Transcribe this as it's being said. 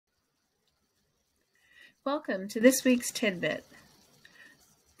Welcome to this week's Tidbit.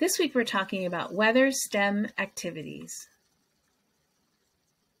 This week we're talking about weather STEM activities.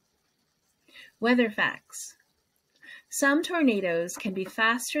 Weather facts. Some tornadoes can be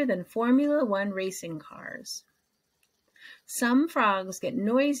faster than Formula One racing cars. Some frogs get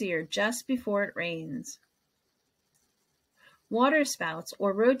noisier just before it rains. Water spouts,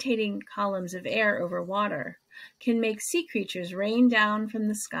 or rotating columns of air over water, can make sea creatures rain down from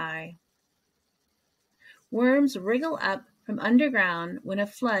the sky. Worms wriggle up from underground when a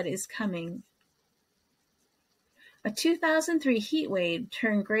flood is coming. A 2003 heat wave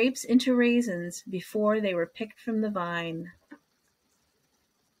turned grapes into raisins before they were picked from the vine.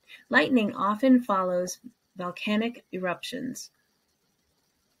 Lightning often follows volcanic eruptions.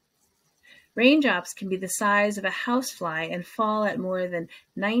 Raindrops can be the size of a housefly and fall at more than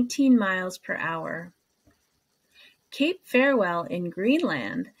 19 miles per hour. Cape Farewell in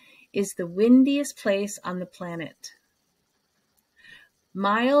Greenland is the windiest place on the planet.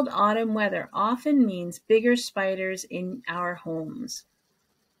 Mild autumn weather often means bigger spiders in our homes.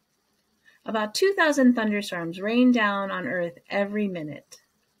 About 2,000 thunderstorms rain down on Earth every minute.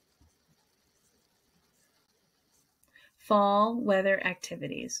 Fall weather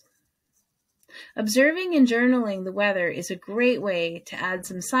activities. Observing and journaling the weather is a great way to add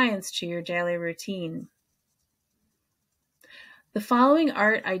some science to your daily routine. The following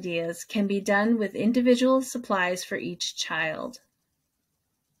art ideas can be done with individual supplies for each child.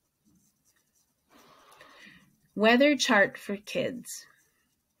 Weather chart for kids.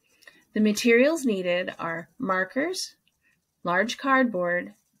 The materials needed are markers, large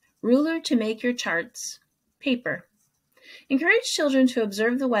cardboard, ruler to make your charts, paper. Encourage children to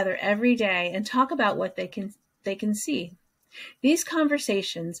observe the weather every day and talk about what they can see. These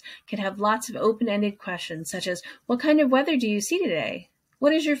conversations can have lots of open-ended questions such as, what kind of weather do you see today?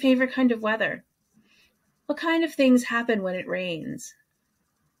 What is your favorite kind of weather? What kind of things happen when it rains?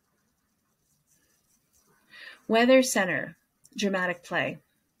 Weather Center, dramatic play.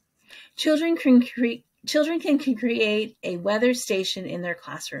 Children can create a weather station in their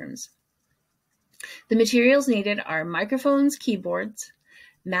classrooms. The materials needed are microphones, keyboards,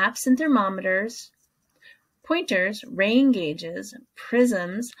 maps and thermometers, pointers, rain gauges,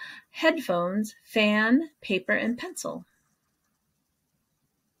 prisms, headphones, fan, paper, and pencil.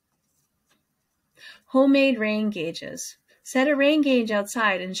 Homemade rain gauges. Set a rain gauge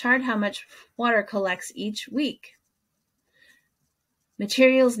outside and chart how much water collects each week.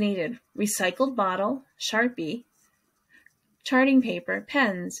 Materials needed: recycled bottle, Sharpie, charting paper,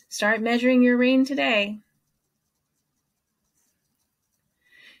 pens. Start measuring your rain today.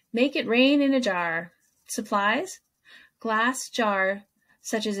 Make it rain in a jar. Supplies: glass jar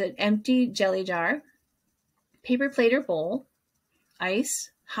such as an empty jelly jar, paper plate or bowl,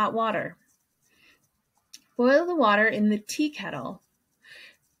 ice, hot water. Boil the water in the tea kettle,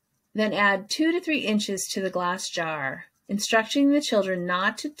 then add 2 to 3 inches to the glass jar, instructing the children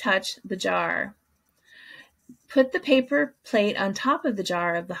not to touch the jar. Put the paper plate on top of the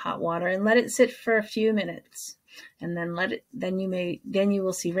jar of the hot water and let it sit for a few minutes, and then you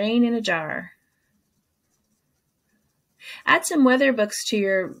will see rain in a jar. Add some weather books to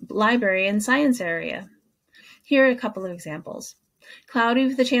your library and science area. Here are a couple of examples. Cloudy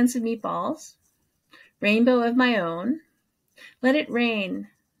with a Chance of Meatballs, Rainbow of My Own, Let It Rain,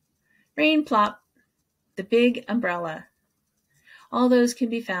 Rain Plop, The Big Umbrella. All those can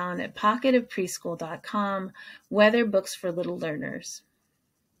be found at pocketofpreschool.com, Weather Books for Little Learners.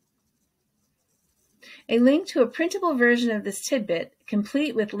 A link to a printable version of this tidbit,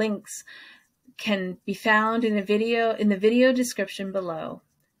 complete with links, can be found in the video description below.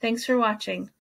 Thanks for watching.